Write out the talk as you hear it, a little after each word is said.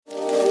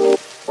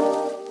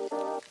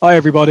Hi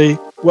everybody,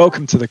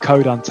 welcome to the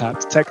Code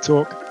Untapped Tech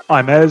Talk.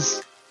 I'm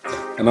Ez.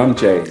 And I'm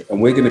Jay,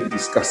 and we're going to be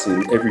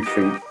discussing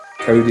everything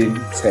coding,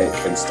 tech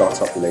and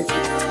startup related.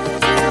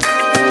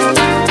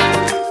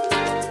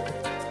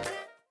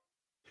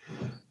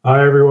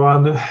 Hi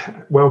everyone,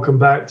 welcome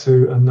back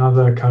to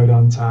another Code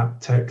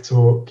Untapped Tech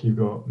Talk. You've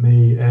got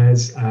me,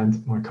 Ez,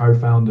 and my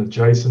co-founder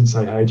Jason.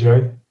 Say hey,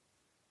 Jay.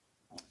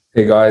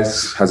 Hey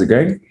guys, how's it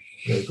going?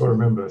 Yeah, you've got to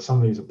remember, some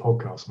of these are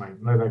podcasts, mate.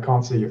 No, they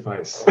can't see your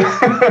face. They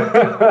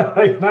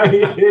can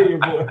only hear your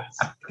voice.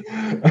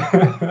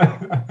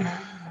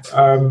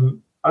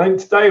 I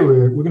think today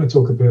we're going to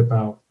talk a bit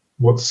about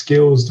what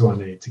skills do I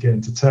need to get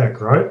into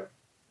tech, right?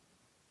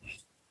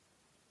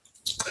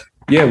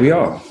 Yeah, we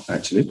are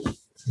actually.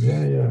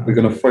 Yeah. We're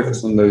going to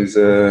focus on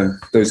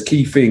those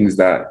key things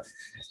that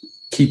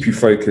keep you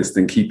focused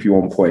and keep you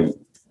on point.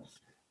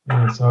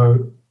 Yeah,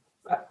 so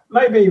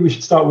maybe we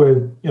should start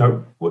with,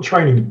 what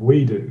training did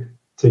we do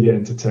to get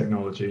into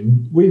technology?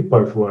 And we've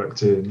both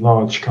worked in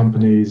large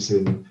companies,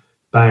 in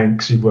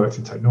banks. You've worked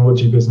in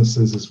technology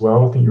businesses as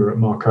well. I think you were at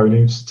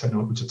Marconi, which is a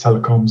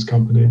telecoms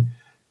company.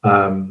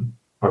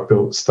 I've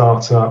built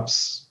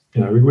startups.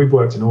 We've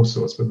worked in all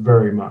sorts, but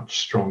very much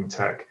strong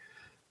tech.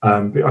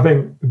 But I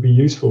think it'd be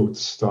useful to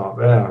start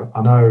there.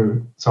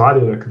 So I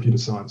did a computer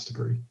science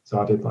degree. So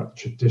I did like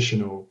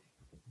traditional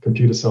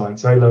computer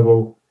science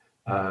A-level,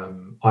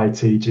 IT,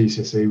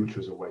 GCSE, which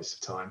was a waste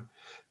of time.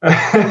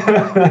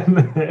 And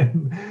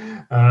then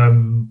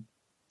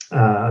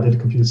I did a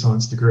computer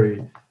science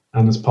degree,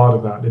 and as part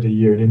of that, I did a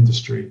year in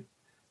industry,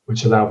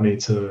 which allowed me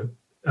to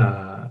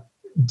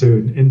do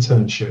an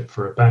internship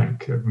for a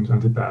bank. I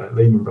did that at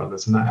Lehman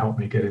Brothers, and that helped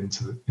me get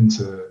into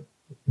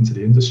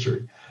the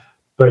industry.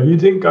 But you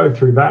didn't go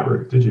through that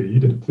route, did you? You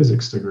did a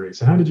physics degree.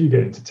 So how did you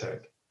get into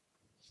tech?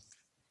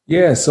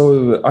 Yeah,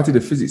 so I did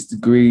a physics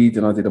degree,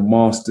 then I did a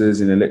master's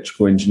in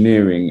electrical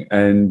engineering.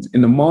 And in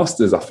the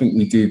master's, I think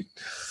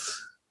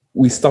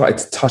we started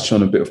to touch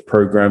on a bit of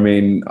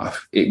programming.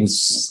 It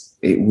was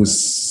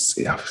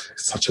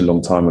such a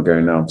long time ago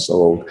now, I'm so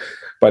old.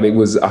 But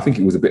I think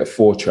it was a bit of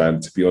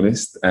Fortran, to be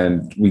honest.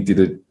 And we did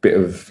a bit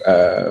of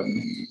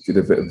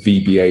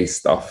VBA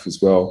stuff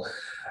as well.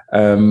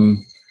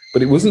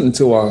 But it wasn't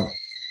until I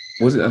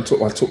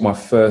took my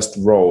first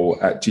role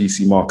at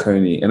GC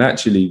Marconi, and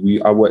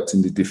actually I worked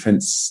in the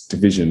defense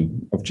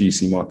division of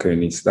GC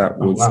Marconi. So that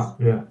was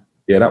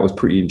that was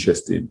pretty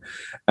interesting,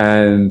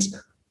 and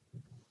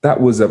that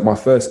was my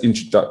first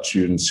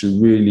introduction to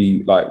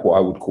really like what I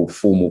would call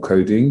formal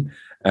coding.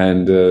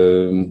 And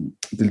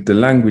the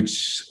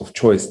language of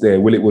choice there,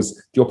 well, it was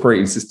the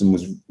operating system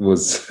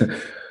was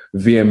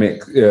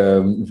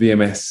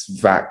VMS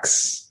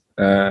VAX,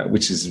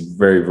 which is a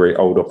very, very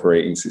old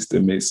operating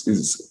system.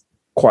 It's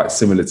quite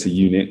similar to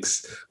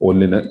Unix or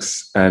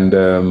Linux. And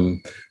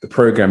the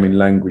programming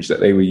language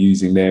that they were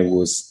using there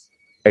was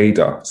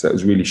Ada. So it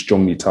was really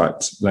strongly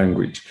typed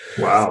language.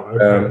 Wow.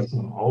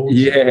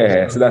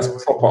 Okay. So that's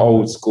proper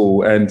old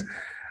school. And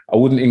I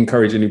wouldn't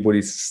encourage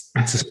anybody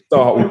to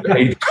start with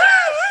Ada.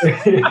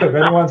 If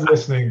anyone's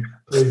listening,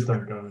 please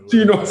don't go.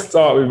 Do not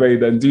start with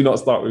Ada and do not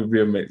start with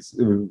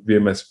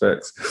VMS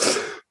VAX.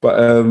 But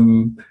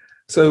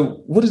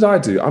so what did I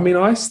do? I mean,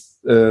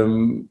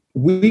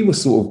 we were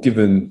sort of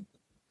given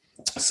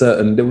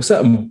there were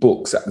certain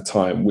books at the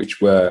time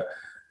which were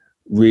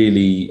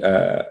really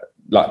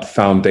like the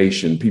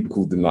foundation. People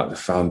called them like the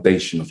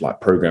foundation of like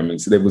programming.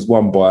 So there was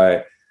one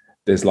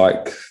there's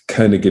like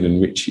Kernighan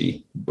and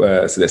Ritchie.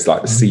 So there's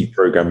like the C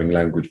programming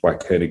language by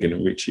Kernighan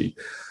and Ritchie.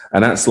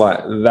 And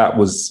that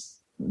was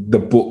the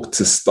book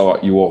to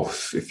start you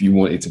off if you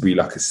wanted to be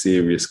like a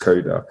serious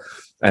coder.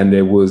 And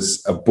there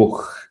was a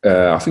book,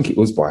 I think it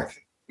was by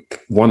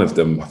one of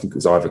them, I think it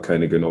was either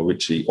Kernighan or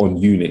Ritchie, on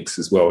Unix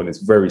as well. And it's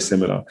very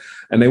similar.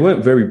 And they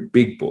weren't very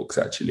big books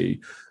actually,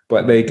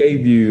 but they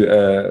gave you,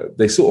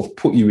 they sort of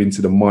put you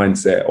into the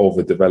mindset of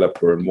a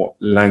developer and what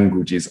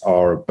languages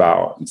are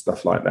about and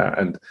stuff like that.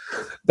 And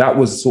that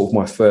was sort of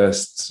my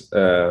first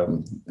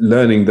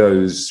learning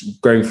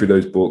going through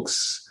those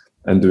books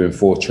and doing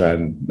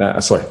Fortran,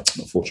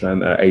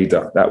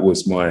 Ada. That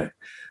was my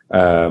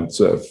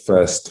sort of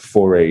first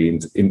foray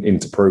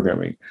into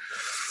programming.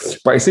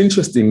 But it's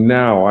interesting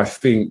now, I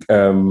think,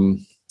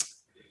 because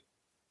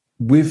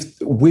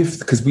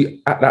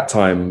at that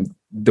time,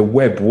 the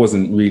web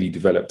wasn't really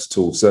developed at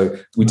all. So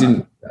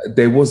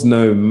there was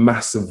no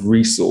massive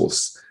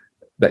resource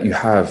that you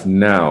have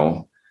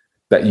now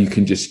that you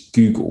can just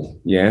Google.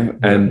 Yeah.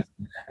 And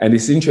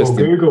it's interesting.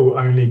 Well, Google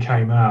only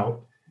came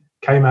out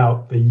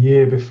the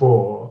year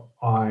before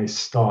I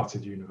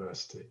started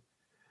university.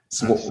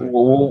 So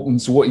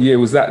what year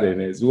was that then?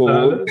 What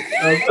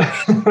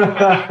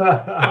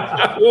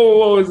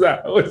was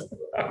that?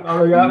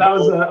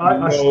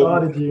 I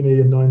started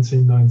uni in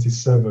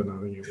 1997, I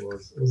think it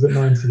was. Was it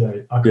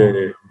 98? I can't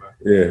remember.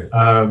 Yeah.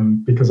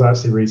 Because I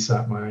actually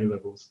resat my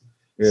A-levels.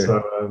 Yeah.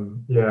 So,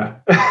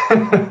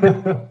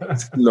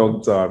 It's a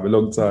long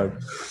time.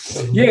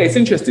 Yeah, it's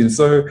interesting.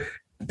 So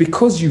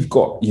because you've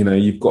got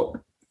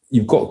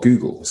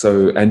Google,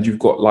 so, and you've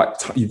got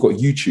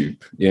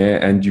YouTube, yeah,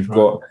 and you've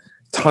got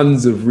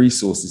tons of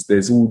resources.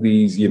 There's all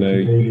these,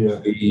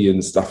 Wikipedia.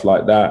 and stuff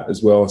like that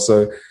as well.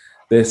 So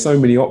there's so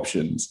many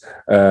options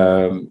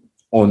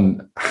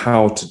on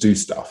how to do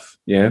stuff.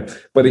 Yeah,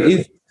 but it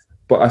is.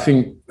 But I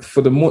think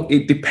for the more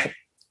it depends.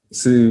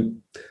 So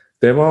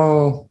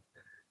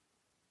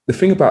the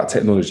thing about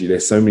technology,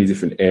 there's so many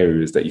different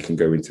areas that you can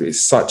go into.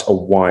 It's such a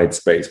wide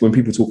space. When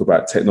people talk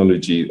about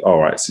technology, all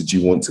right, so do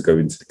you want to go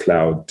into the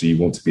cloud? Do you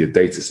want to be a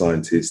data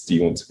scientist? Do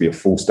you want to be a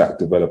full stack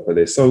developer?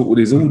 There's all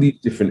these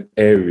different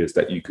areas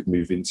that you could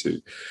move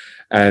into.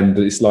 And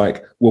it's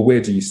like, well, where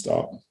do you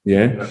start?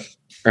 Yeah.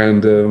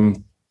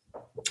 And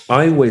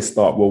I always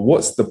start, well,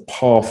 what's the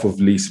path of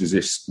least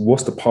resistance?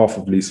 What's the path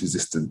of least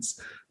resistance?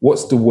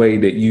 What's the way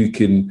that you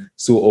can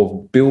sort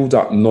of build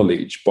up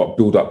knowledge, but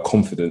build up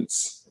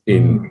confidence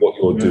in what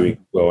you're doing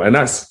well? And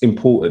that's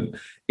important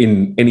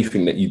in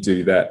anything that you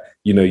do, that,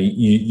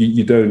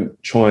 you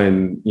don't try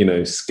and,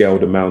 scale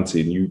the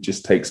mountain. You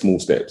just take small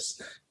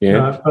steps.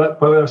 Yeah. But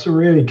that's a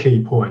really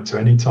key point to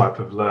any type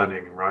of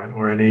learning, right?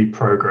 Or any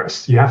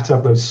progress. You have to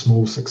have those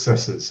small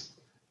successes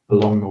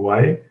along the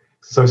way.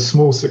 So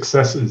small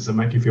successes that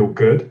make you feel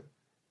good,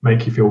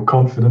 make you feel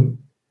confident,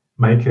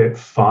 make it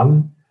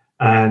fun,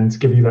 and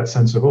give you that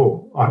sense of,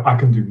 I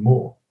can do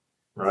more,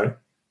 right?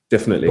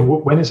 Definitely.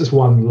 But when it's just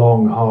one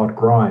long, hard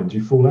grind,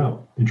 you fall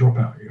out, you drop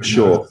out. For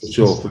sure.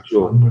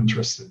 I'm not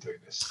interested in doing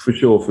this. For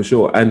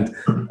sure. And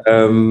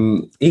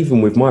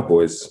even with my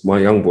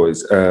young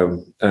boys,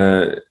 and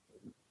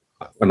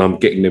I'm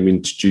getting them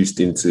introduced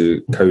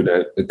into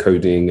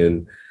coding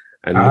and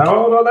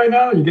how old are they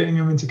now? You're getting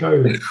them into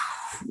coding?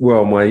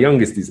 Well, my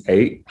youngest is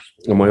 8,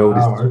 and my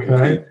oldest is 14.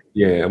 Okay.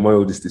 Yeah, and my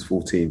oldest is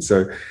 14.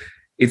 So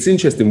it's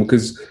interesting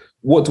because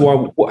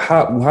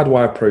how do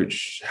I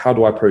approach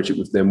it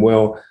with them?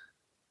 Well,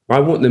 I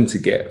want them to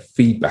get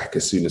feedback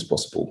as soon as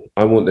possible.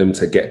 I want them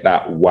to get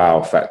that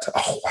wow factor.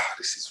 Oh, wow,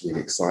 this is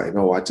really exciting.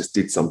 Oh, I just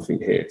did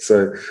something here.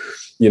 So,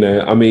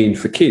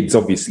 for kids,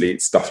 obviously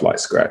it's stuff like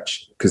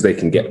Scratch because they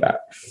can get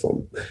that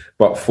from.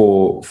 But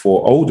for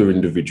older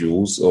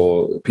individuals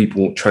or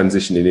people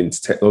transitioning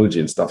into technology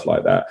and stuff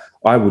like that,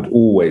 I would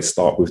always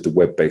start with the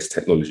web-based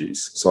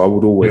technologies. So I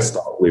would always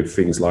start with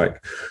things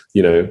like,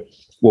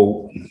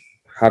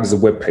 how does a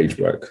web page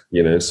work?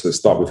 So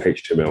start with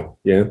HTML,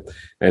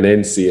 and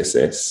then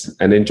CSS,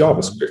 and then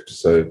JavaScript.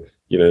 So,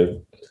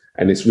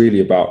 and it's really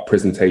about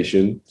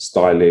presentation,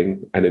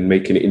 styling, and then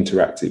making it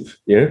interactive,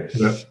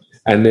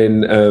 And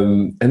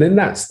then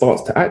that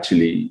starts to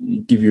actually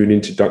give you an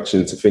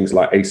introduction to things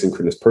like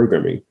asynchronous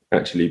programming,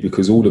 actually,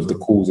 because all of the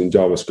calls in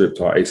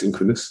JavaScript are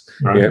asynchronous.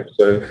 Right. Yeah,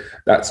 so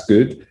that's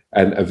good,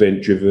 and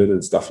event driven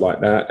and stuff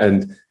like that.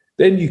 And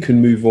then you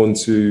can move on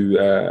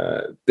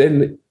to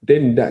then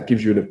that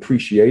gives you an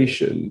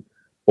appreciation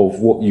of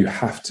what you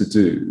have to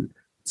do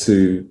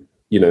to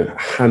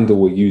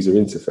handle a user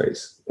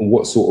interface and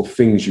what sort of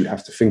things you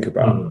have to think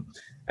about.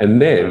 And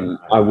then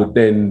I would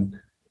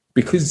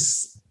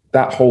because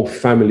that whole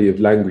family of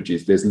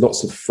languages, there's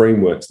lots of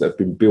frameworks that have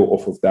been built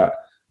off of that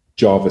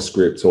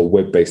JavaScript or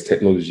web-based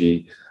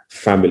technology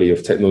family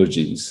of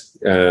technologies.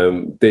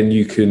 Then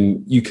you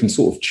can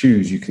sort of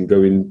choose. You can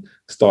go in,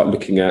 start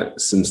looking at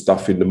some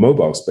stuff in the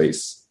mobile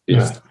space.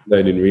 It's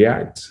learning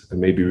React and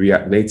maybe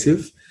React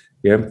Native.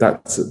 Yeah,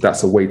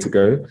 that's a way to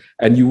go.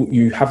 And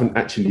you haven't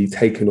actually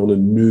taken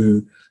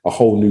on a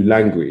whole new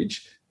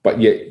language, but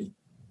yet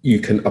you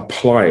can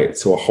apply it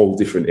to a whole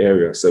different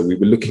area. So we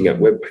were looking at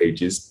web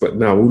pages, but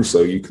now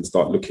also you can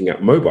start looking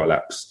at mobile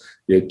apps.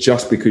 Yeah,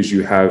 just because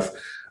you have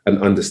an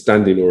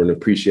understanding or an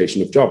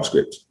appreciation of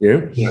JavaScript.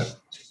 Yeah.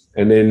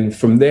 And then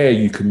from there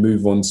you can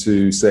move on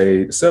to,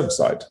 say, the server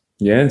side.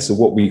 Yeah. So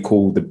what we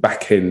call the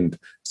back end.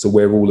 So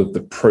where all of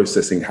the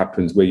processing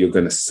happens, where you're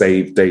going to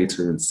save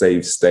data and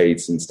save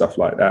states and stuff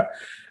like that.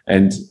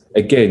 And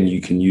again,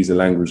 you can use a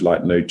language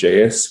like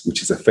Node.js,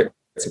 which is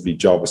effectively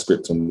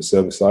JavaScript on the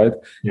server side.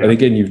 Yeah. And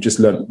again, you've just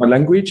learned one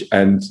language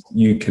and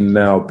you can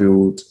now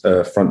build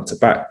a front to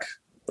back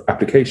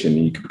application.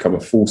 You can become a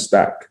full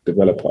stack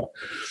developer.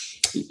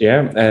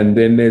 Yeah. And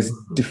then there's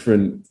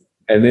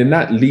and then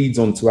that leads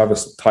on to other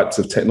types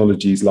of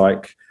technologies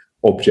like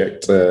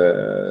object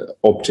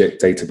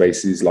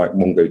databases like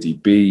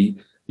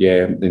MongoDB,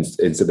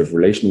 instead of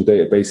relational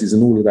databases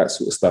and all of that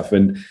sort of stuff.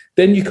 And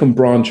then you can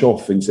branch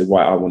off and say,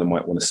 right,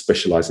 might want to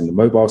specialize in the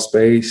mobile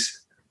space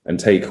and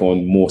take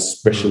on more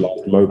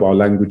specialized mobile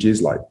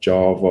languages like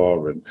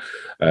Java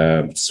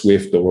and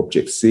Swift or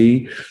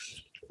Objective-C,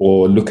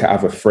 or look at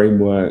other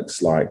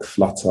frameworks like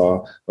Flutter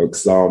or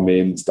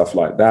Xamarin, stuff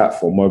like that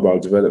for mobile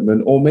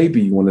development. Or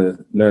maybe you want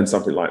to learn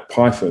something like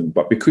Python,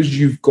 but because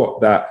you've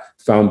got that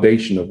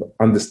foundation of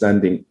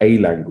understanding a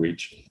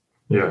language,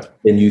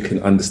 then you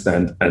can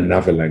understand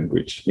another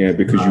language,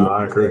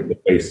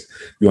 because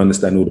you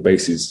understand all the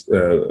bases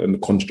and the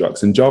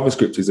constructs. And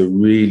JavaScript is a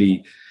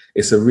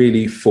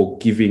really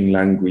forgiving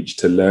language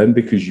to learn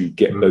because you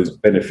get those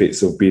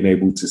benefits of being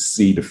able to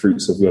see the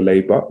fruits of your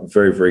labor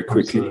very, very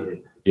quickly.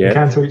 Absolutely. It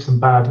can teach them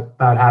bad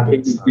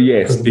habits.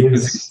 Yes,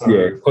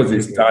 because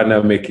it's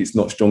dynamic, it's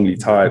not strongly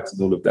typed,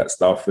 and all of that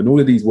stuff. And all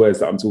of these words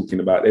that I'm talking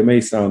about, they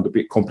may sound a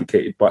bit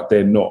complicated, but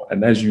they're not.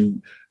 And as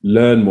you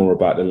learn more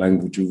about the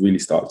language, you really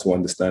start to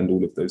understand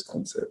all of those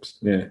concepts.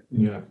 Yeah.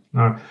 No.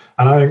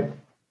 And I think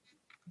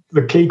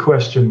the key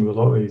question with a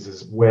lot of these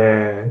is,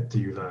 where do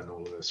you learn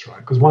all of this, right?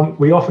 Because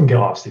we often get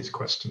asked these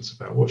questions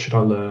about, what should I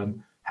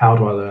learn? How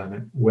do I learn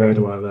it? Where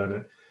do I learn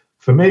it?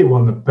 For me,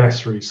 one of the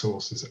best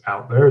resources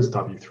out there is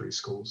W3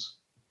 Schools.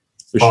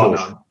 For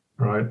sure.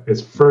 Right?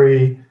 It's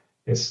free.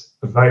 It's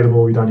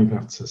available. You don't even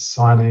have to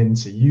sign in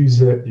to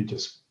use it. You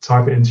just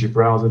type it into your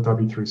browser,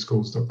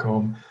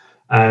 w3schools.com,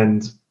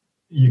 and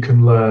you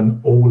can learn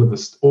all of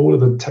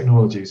the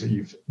technologies that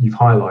you've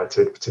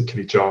highlighted,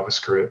 particularly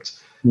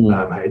JavaScript,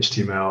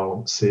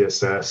 HTML,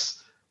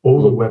 CSS,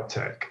 all the web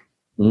tech.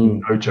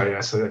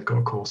 Node.js, so they've got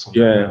a course on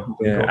and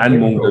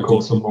MongoDB. A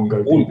course on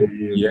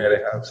MongoDB.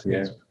 They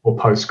have. Or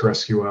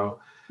PostgreSQL.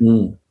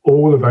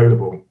 All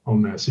available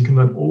on there. So you can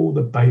learn all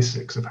the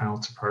basics of how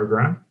to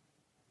program.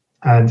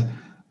 And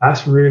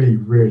that's really,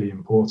 really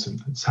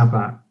important. It's have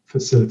that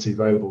facility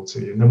available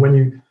to you. And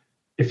then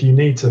if you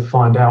need to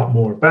find out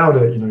more about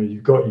it,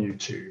 you've got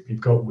YouTube, you've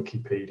got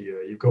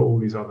Wikipedia, you've got all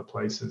these other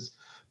places.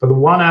 But the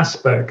one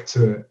aspect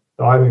to it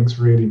that I think is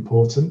really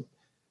important,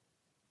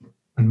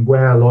 and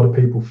where a lot of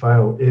people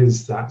fail,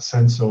 is that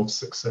sense of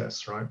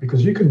success, right?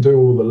 Because you can do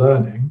all the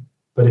learning,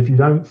 but if you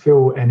don't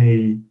feel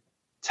any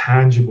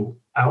tangible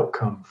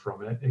outcome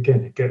from it,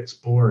 again, it gets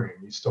boring.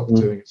 You stop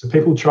doing it. So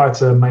people try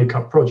to make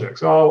up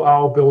projects. Oh,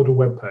 I'll build a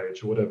web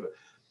page or whatever.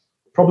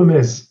 The problem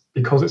is,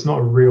 because it's not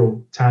a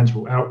real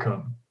tangible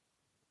outcome,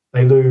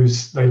 they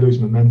lose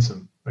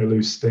momentum. They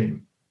lose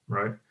steam,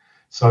 right?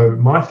 So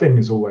my thing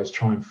is always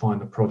try and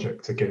find a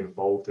project to get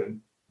involved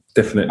in.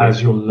 Definitely.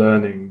 As you're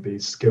learning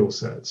these skill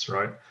sets,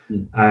 right?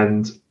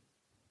 And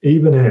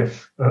even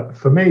if,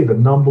 for me, the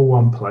number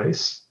one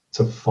place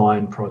to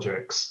find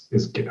projects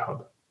is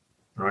GitHub,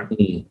 right?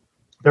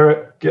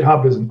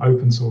 GitHub is an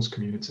open source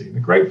community. And the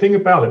great thing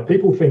about it,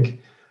 people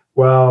think,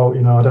 well,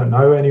 I don't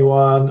know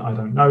anyone, I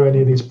don't know any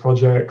of these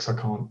projects, I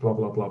can't blah,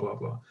 blah, blah, blah,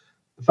 blah.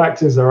 The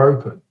fact is they're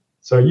open.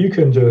 So you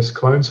can just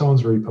clone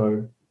someone's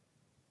repo,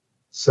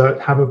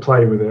 have a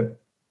play with it,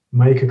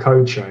 make a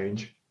code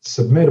change,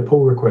 submit a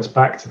pull request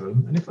back to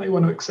them, and if they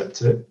want to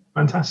accept it,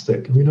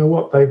 fantastic. And you know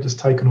what? They've just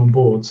taken on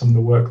board some of the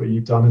work that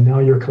you've done, and now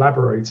you're a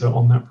collaborator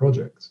on that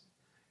project.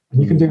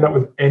 And you can do that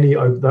with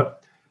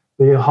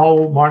the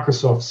whole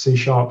Microsoft C#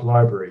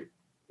 library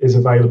is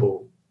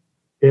available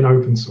in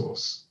open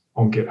source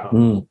on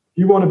GitHub.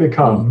 You want to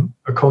become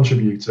a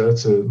contributor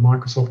to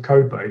Microsoft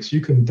Codebase,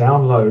 you can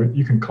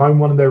clone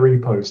one of their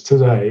repos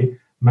today,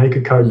 make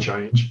a code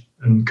change,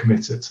 and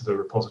commit it to the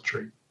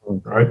repository,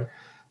 right?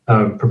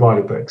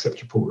 Provided they accept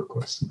your pull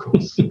request, of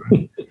course.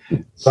 Right?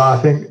 So I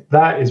think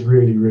that is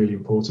really, really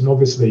important.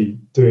 Obviously,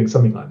 doing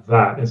something like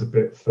that is a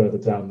bit further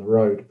down the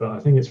road, but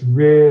I think it's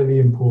really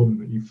important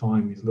that you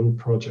find these little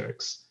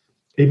projects,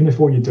 even if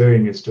what you're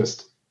doing is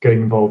just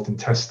getting involved in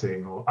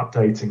testing or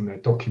updating their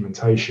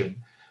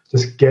documentation,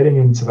 just getting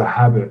into the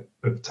habit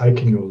of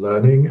taking your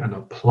learning and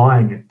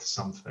applying it to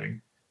something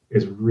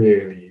is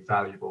really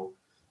valuable.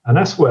 And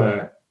that's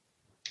where,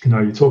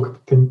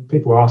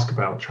 people ask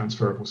about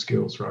transferable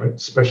skills, right?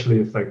 Especially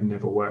if they've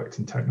never worked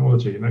in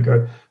technology, and they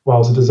go, well, I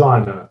was a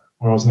designer,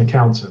 or I was an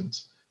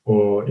accountant,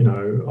 or,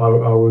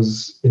 I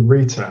was in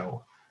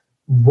retail.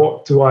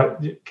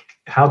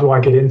 How do I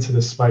get into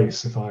this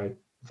space if I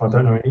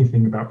don't know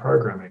anything about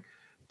programming?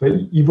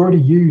 But you've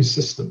already used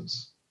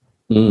systems.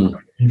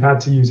 You've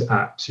had to use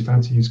apps, you've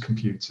had to use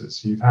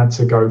computers, you've had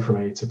to go from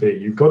A to B.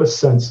 You've got a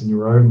sense in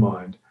your own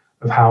mind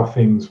of how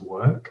things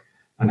work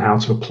and how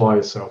to apply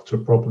yourself to a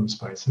problem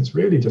space. And it's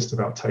really just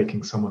about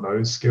taking some of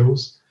those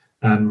skills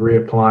and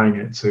reapplying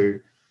it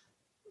to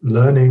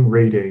learning,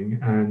 reading,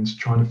 and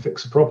trying to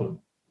fix a problem.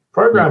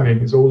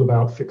 Programming is all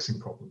about fixing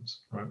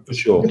problems, right? For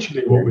sure.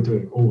 Literally what we're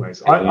doing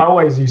always. I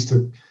always used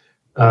to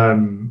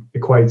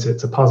equate it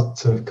to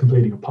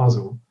completing a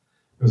puzzle.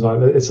 It was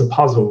like, it's a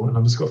puzzle, and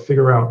I've just got to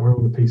figure out where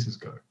all the pieces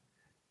go.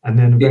 And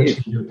then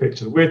eventually you get a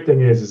picture. The weird thing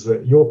is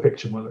that your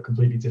picture might look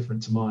completely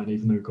different to mine,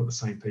 even though we've got the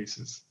same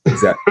pieces.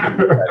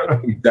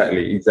 Exactly.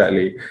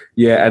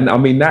 Yeah, and I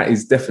mean, that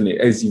is definitely,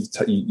 as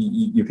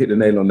you've hit the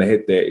nail on the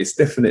head there, it's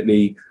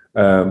definitely,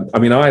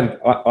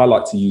 I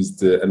like to use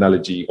the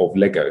analogy of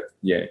Lego.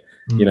 Yeah.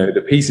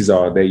 The pieces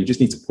are there. You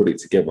just need to put it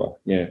together.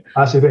 Yeah.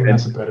 I actually think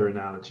that's a better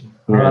analogy.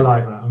 Yeah. I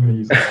like that. I'm going to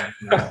use that.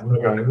 Yeah.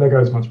 Lego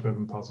is much better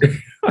than puzzle.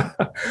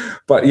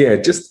 But yeah,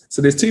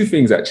 so there's two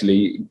things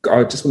actually.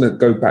 I just want to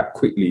go back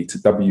quickly to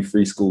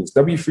W3 Schools.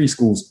 W3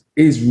 Schools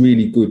is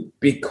really good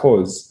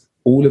because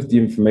all of the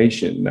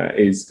information that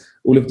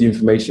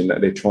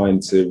they're trying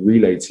to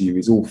relay to you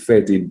is all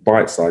fed in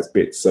bite-sized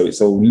bits. So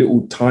it's all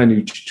little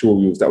tiny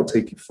tutorials that will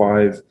take you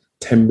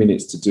 5-10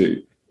 minutes to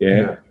do.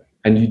 Yeah.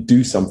 And you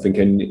do something,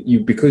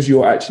 and because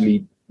you're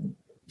actually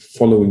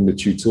following the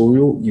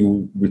tutorial,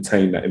 you'll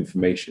retain that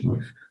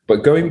information.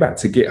 But going back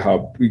to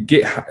GitHub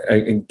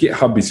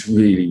is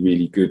really,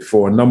 really good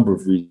for a number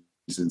of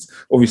reasons.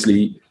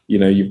 Obviously,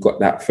 you've got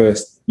that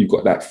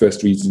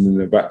first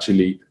reason of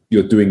actually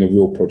you're doing a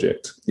real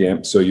project.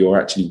 Yeah. So you're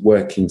actually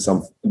working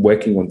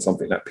on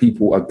something that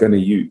people are going to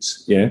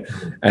use. Yeah.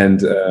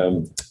 And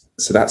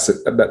so that's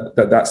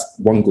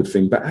one good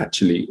thing. But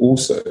actually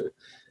also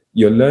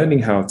you're learning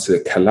how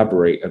to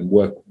collaborate and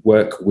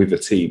work with a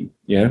team.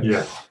 Yeah.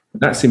 Yeah.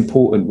 That's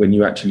important when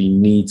you actually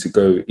need to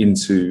go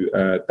into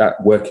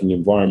that working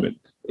environment.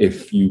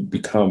 If you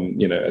become,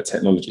 a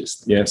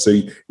technologist, yeah. So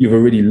you've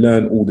already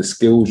learned all the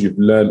skills. You've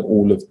learned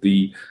all of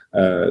the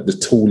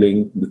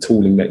tooling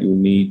that you'll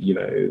need.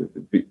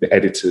 The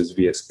editors,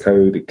 VS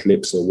Code,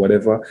 Eclipse, or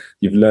whatever.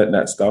 You've learned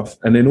that stuff,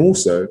 and then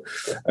also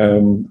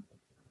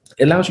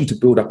it allows you to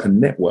build up a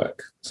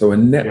network. So a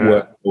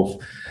network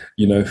of,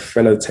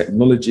 fellow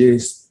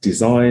technologists,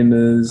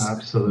 designers,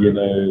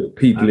 Absolutely.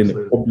 people in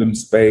the problem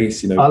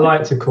space. I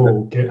like to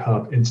call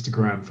GitHub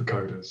Instagram for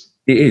coders.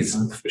 It is,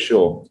 for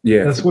sure.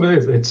 Yeah. That's what it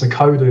is. It's a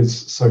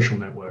coder's social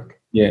network.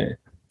 Yeah.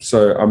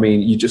 So, I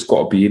mean, you just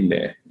got to be in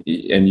there,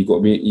 and you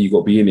got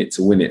to be in it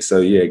to win it.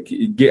 So, yeah,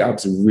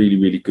 GitHub's a really,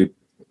 really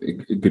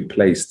good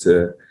place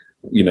to,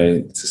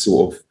 to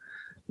sort of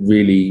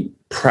really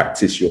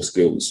practice your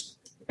skills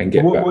and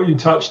get what you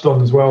touched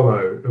on as well,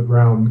 though,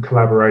 around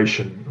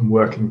collaboration and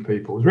working with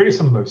people is really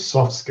some of those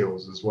soft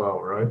skills as well,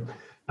 right?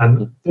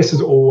 And this is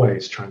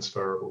always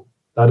transferable.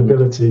 That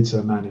ability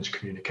to manage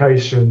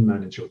communication,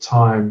 manage your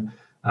time,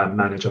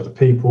 manage other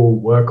people,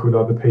 work with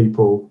other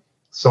people,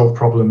 solve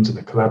problems in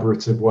a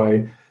collaborative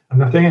way. And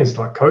the thing is,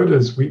 like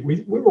coders,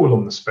 we're all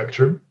on the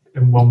spectrum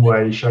in one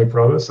way, shape,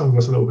 or other. Some of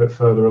us a little bit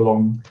further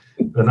along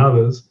than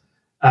others.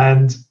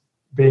 And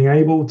being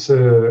able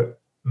to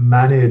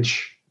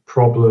manage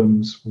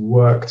problems,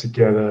 work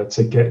together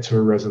to get to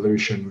a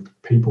resolution with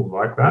people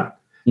like that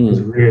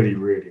is really,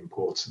 really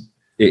important.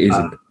 It is.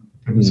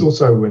 And it's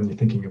also when you're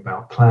thinking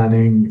about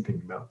planning, you're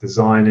thinking about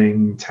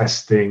designing,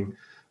 testing,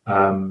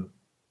 all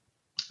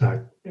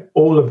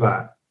of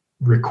that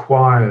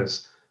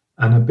requires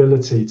an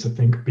ability to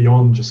think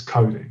beyond just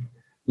coding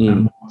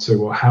and more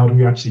to, well, how do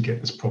we actually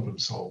get this problem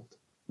solved?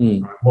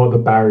 Right? What are the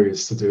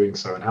barriers to doing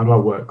so? And how do I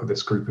work with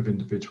this group of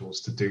individuals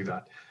to do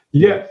that?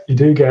 Yeah, you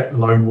do get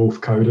lone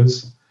wolf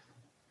coders.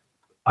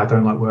 I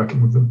don't like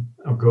working with them.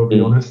 I've got to be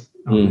honest.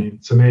 I mean,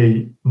 to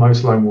me,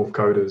 most lone wolf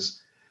coders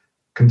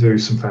can do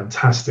some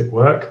fantastic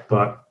work,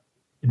 but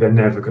they're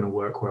never going to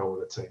work well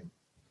with a team.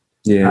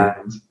 Yeah.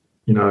 And,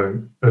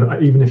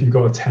 even if you've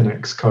got a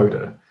 10x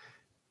coder,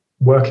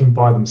 working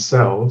by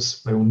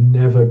themselves, they will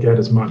never get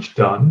as much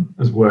done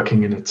as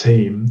working in a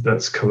team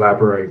that's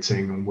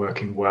collaborating and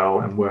working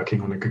well and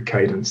working on a good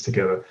cadence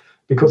together.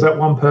 Because that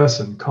one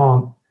person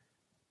can't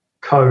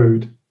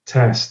code,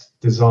 test,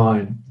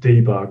 design,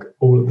 debug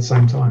all at the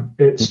same time.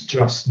 It's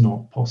just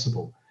not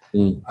possible.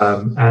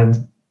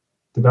 And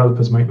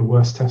developers make the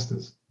worst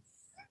testers.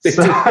 They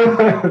test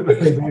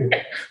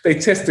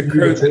the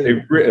code that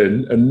they've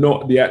written and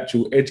not the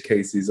actual edge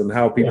cases on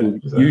how people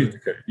use the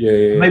code. Yeah.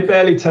 And they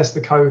barely test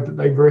the code that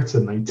they've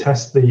written. They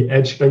test the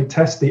edge. They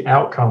test the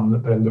outcome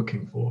that they're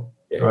looking for,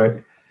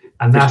 right?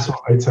 And that's what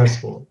they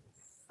test for.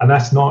 And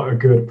that's not a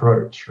good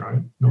approach,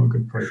 right? Not a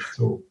good approach at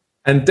all.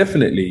 And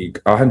definitely,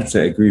 I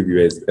 100% agree with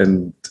you,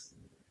 and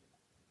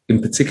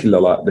in particular,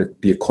 like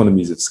the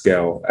economies of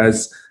scale,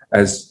 as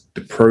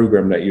the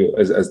program that you,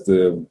 as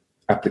the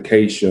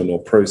application or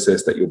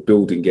process that you're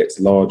building gets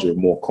larger and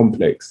more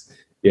complex,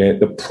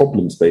 the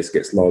problem space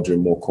gets larger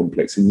and more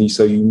complex, and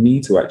so you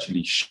need to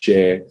actually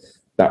share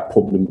that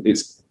problem.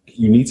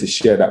 You need to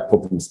share that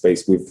problem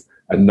space with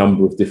a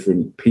number of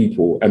different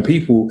people, and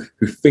people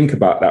who think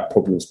about that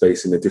problem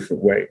space in a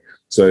different way.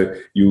 So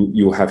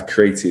you'll have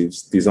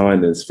creatives,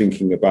 designers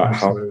thinking about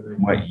how they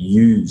might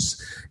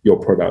use your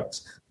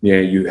product. Yeah,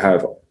 you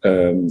have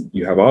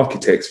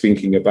architects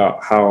thinking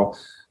about how,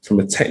 from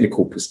a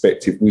technical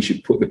perspective, we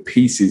should put the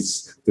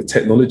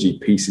technology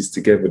pieces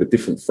together, the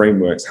different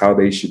frameworks, how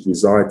they should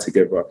reside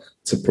together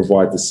to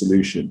provide the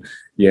solution.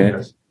 Yeah.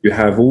 Yes. You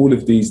have all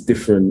of these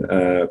different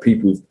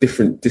people with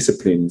different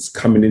disciplines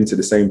coming into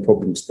the same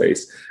problem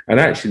space. And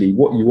actually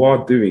what you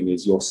are doing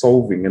is you're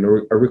solving a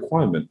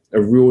requirement,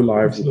 a real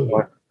life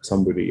requirement for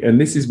somebody.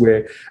 And this is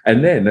where,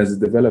 and then as a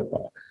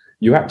developer,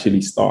 you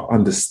actually start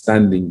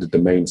understanding the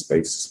domain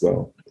space as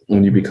well.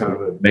 And you become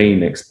a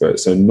domain expert.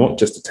 So not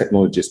just a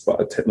technologist,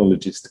 but a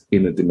technologist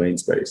in a domain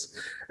space.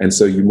 And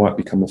so you might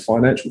become a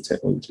financial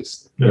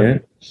technologist,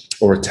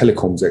 or a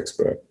telecoms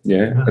expert,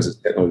 as a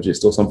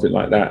technologist or something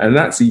like that. And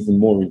that's even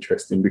more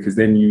interesting because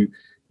then you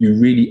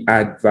really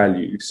add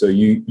value. So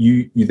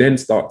you then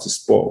start to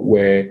spot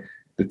where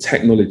the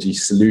technology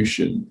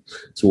solution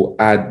will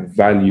add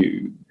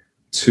value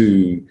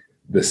to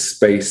the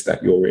space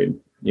that you're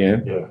in,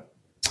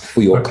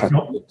 for your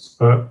customers.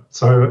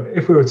 So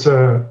if we were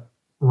to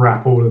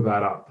wrap all of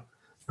that up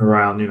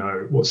around,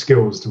 what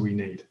skills do we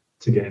need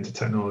to get into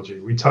technology?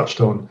 We touched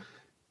on,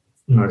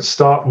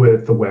 start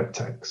with the web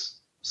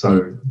techs.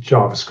 So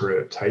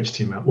JavaScript,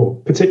 HTML,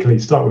 well, particularly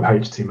start with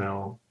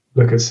HTML,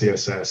 look at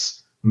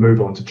CSS,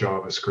 move on to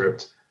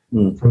JavaScript.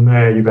 From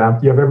there, you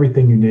have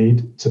everything you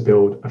need to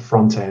build a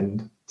front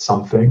end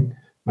something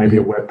maybe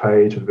a web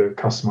page with a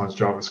customized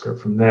JavaScript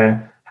from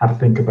there. Have a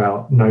think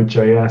about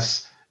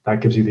Node.js.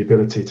 That gives you the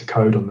ability to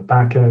code on the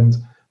back end.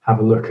 Have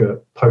a look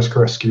at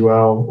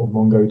PostgreSQL or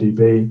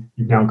MongoDB.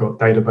 You've now got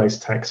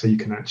database tech, so you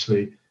can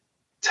actually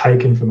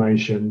take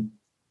information,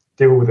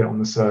 deal with it on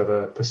the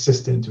server,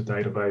 persist it into a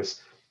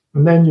database.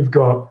 And then you've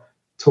got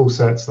tool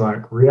sets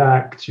like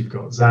React, you've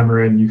got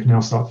Xamarin. You can now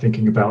start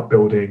thinking about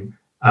building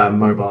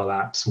mobile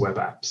apps, web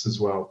apps as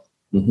well.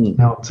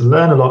 Now, to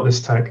learn a lot of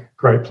this tech,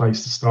 great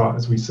place to start,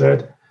 as we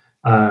said,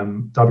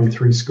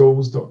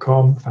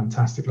 w3schools.com,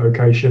 fantastic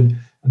location.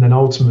 And then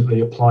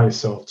ultimately apply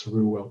yourself to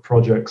real world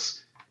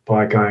projects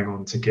by going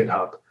on to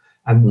GitHub.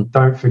 And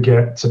don't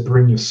forget to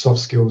bring your soft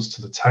skills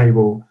to the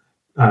table,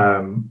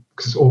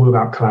 because it's all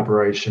about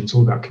collaboration, it's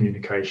all about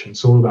communication,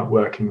 it's all about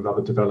working with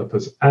other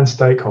developers and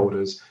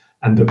stakeholders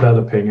and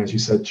developing, as you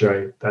said,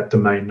 Jay, that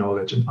domain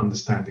knowledge and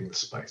understanding the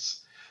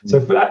space. So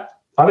for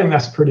that, I think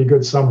that's a pretty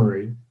good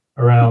summary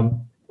around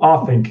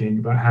our thinking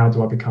about how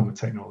do I become a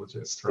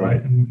technologist,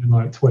 right? In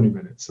like 20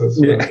 minutes. So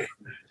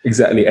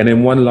exactly. And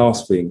then one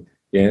last thing,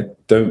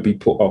 don't be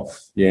put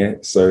off.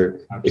 So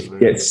absolutely. If you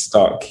get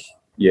stuck,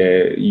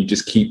 you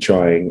just keep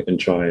trying and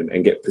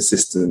get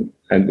persistent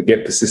and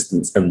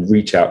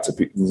reach out to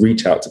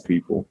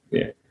people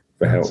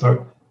for help.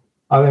 So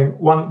I think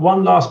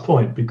one last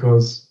point,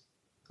 because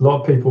a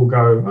lot of people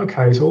go,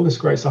 okay, so all this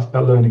great stuff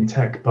about learning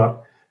tech,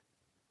 but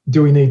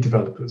do we need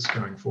developers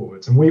going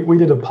forwards? And we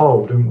did a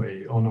poll, didn't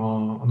we, on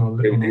our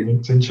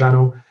LinkedIn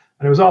channel,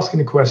 and it was asking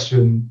the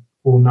question,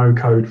 will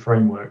no-code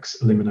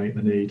frameworks eliminate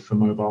the need for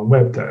mobile and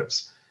web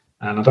devs?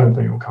 And I don't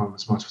think it will come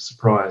as much of a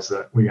surprise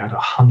that we had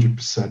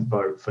 100%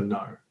 vote for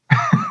no.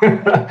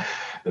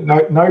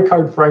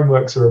 No-code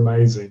frameworks are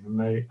amazing, and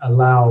they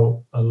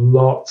allow a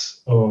lot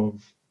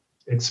of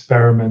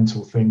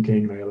experimental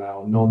thinking. They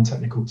allow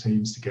non-technical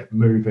teams to get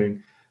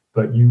moving,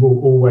 but you will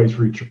always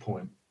reach a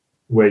point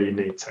where you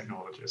need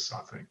technologists,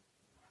 I think.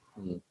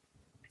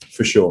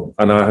 For sure.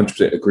 And I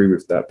 100% agree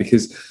with that,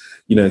 because,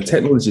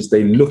 technologists,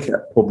 they look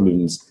at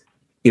problems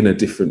in a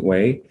different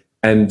way.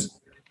 And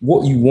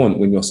what you want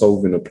when you're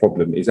solving a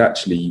problem is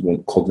actually you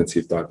want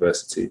cognitive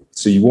diversity.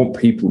 So you want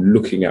people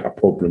looking at a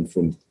problem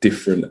from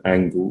different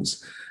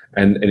angles.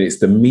 And it's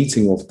the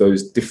meeting of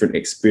those different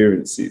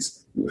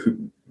experiences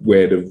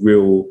where the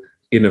real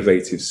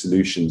innovative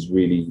solutions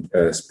really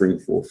spring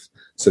forth.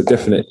 So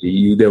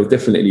definitely, there'll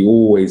definitely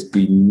always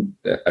be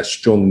a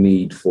strong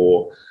need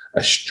for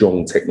a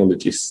strong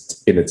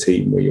technologist in a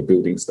team where you're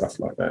building stuff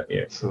like that.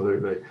 Yeah,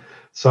 absolutely.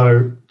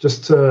 So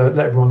just to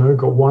let everyone know, we've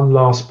got one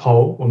last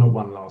poll, or not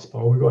one last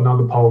poll, we've got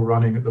another poll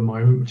running at the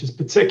moment, which is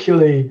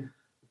particularly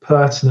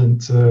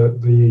pertinent to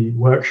the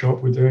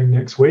workshop we're doing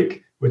next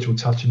week, which we'll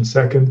touch in a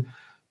second.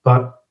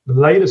 But the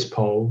latest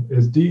poll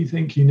is, do you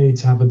think you need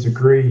to have a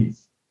degree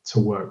to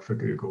work for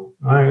Google?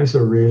 I think it's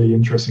a really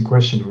interesting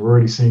question. We're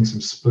already seeing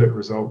some split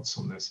results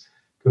on this,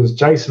 because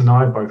Jason and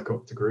I both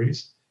got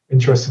degrees.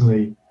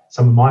 Interestingly,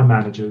 some of my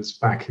managers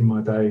back in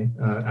my day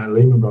at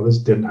Lehman Brothers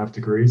didn't have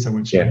degrees. They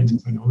went straight into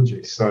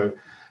technology. So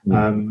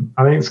I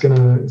think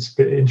it's a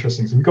bit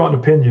interesting. So if you've got an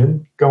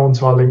opinion, go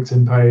onto our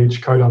LinkedIn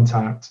page, Code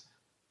Untapped,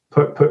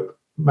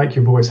 make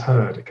your voice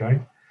heard, okay?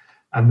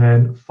 And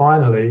then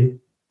finally,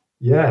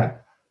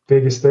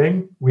 biggest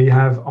thing, we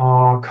have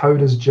our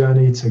Coders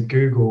Journey to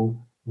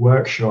Google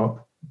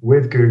workshop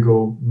with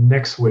Google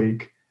next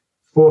week,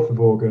 4th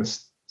of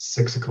August,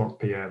 6:00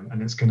 p.m.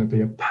 And it's going to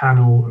be a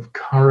panel of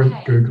current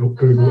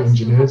Google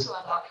engineers.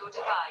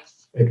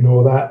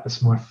 Ignore that.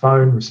 That's my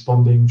phone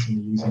responding to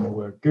me using the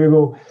word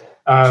Google.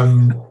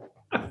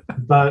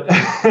 But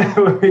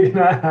we're going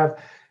to have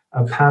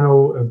a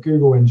panel of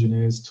Google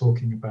engineers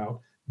talking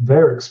about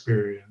their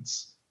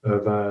experience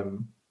of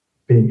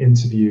being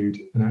interviewed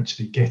and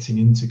actually getting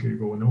into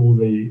Google and all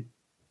the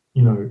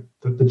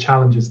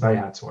challenges they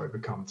had to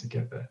overcome to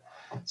get there.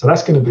 So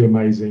that's going to be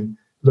amazing.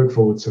 Look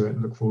forward to it,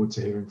 and look forward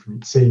to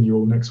seeing you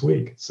all next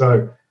week.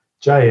 So,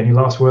 Jay, any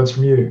last words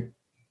from you?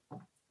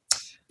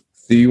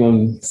 See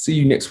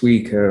you next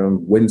week,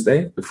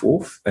 Wednesday, the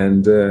 4th.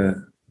 And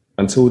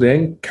until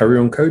then, carry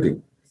on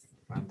coding.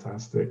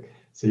 Fantastic.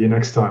 See you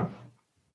next time.